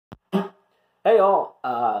Hey all,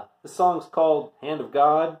 this song's called Hand of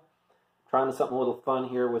God. Trying something a little fun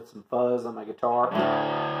here with some fuzz on my guitar.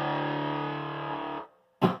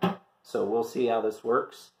 So we'll see how this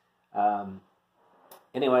works.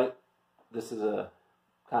 Anyway, this is a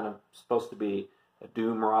kind of supposed to be a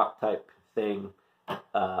doom rock type thing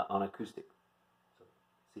on acoustic. So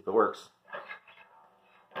see if it works.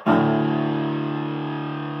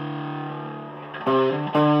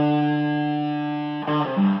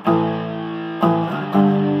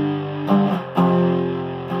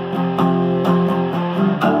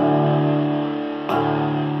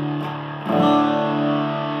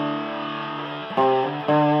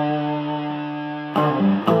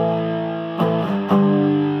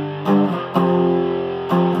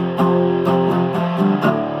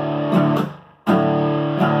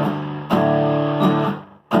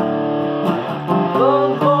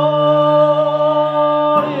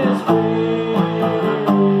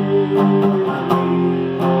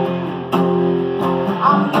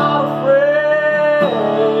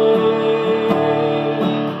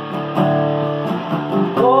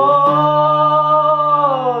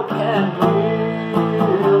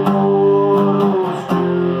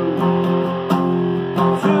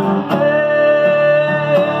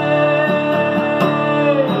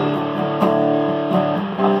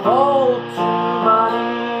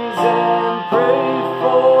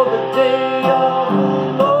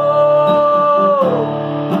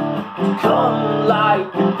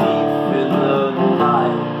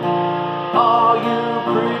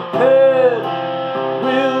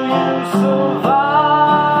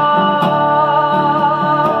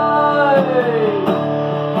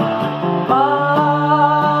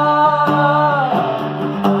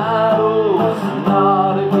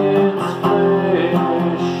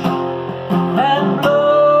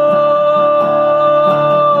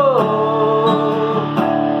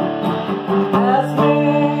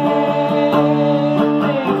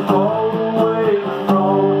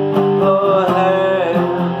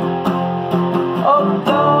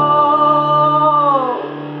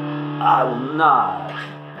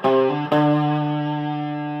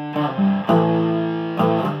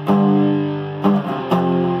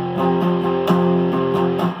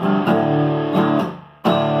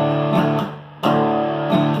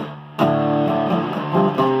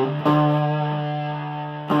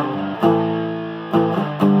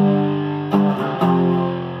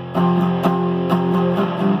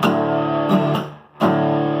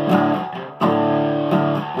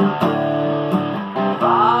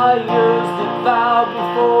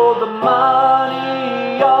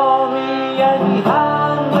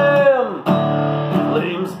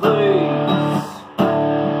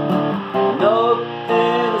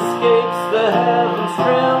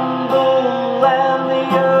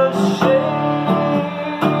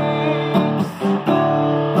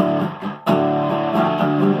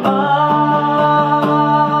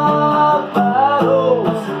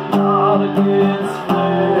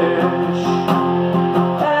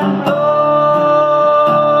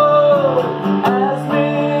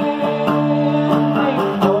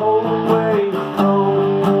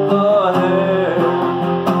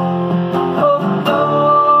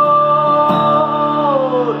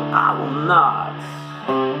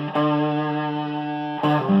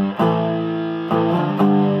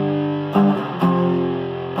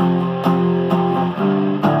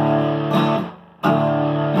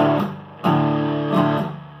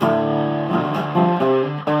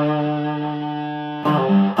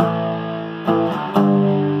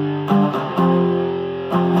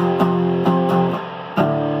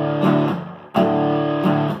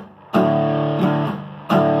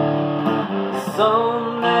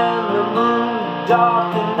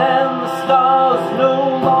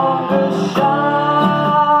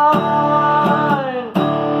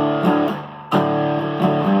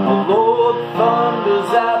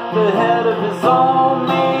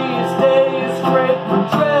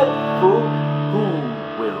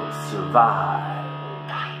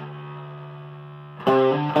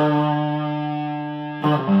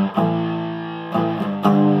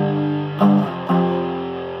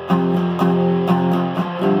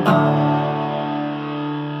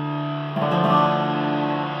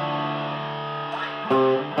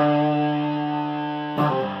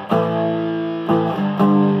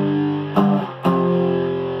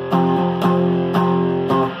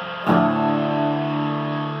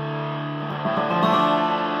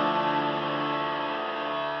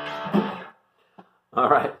 All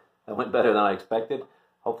right, that went better than I expected.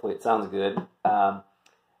 Hopefully it sounds good.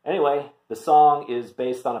 Anyway, the song is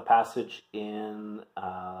based on a passage in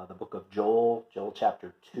the book of Joel, Joel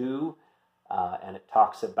chapter 2. and it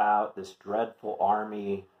talks about this dreadful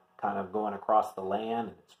army kind of going across the land,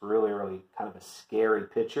 and it's really, really kind of a scary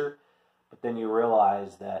picture. But then you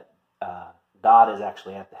realize that God is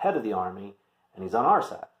actually at the head of the army, and he's on our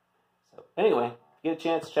side. So anyway, if you get a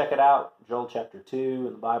chance, check it out. Joel chapter 2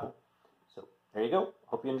 in the Bible. So there you go.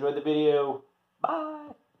 Hope you enjoyed the video.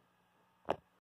 Bye.